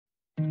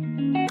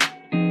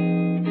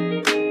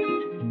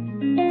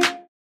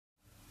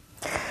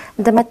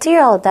The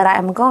material that I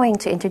am going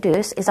to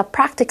introduce is a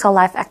practical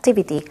life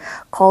activity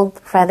called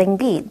threading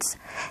beads.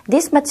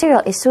 This material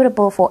is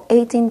suitable for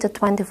 18 to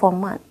 24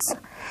 months.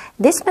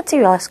 This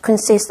material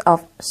consists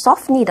of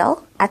soft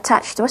needle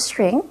attached to a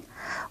string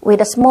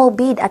with a small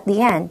bead at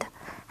the end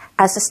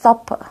as a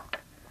stopper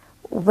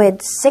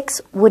with 6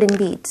 wooden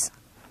beads.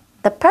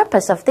 The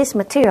purpose of this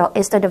material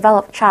is to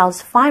develop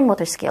child's fine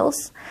motor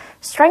skills,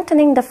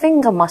 strengthening the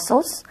finger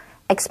muscles,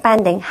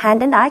 expanding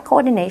hand and eye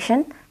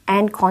coordination,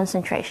 and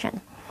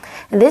concentration.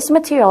 This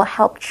material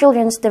helps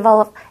children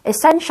develop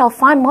essential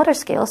fine motor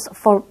skills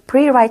for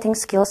pre-writing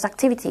skills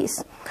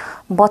activities,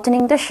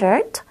 buttoning the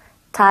shirt,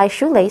 tie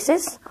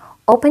shoelaces,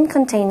 open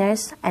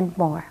containers, and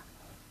more.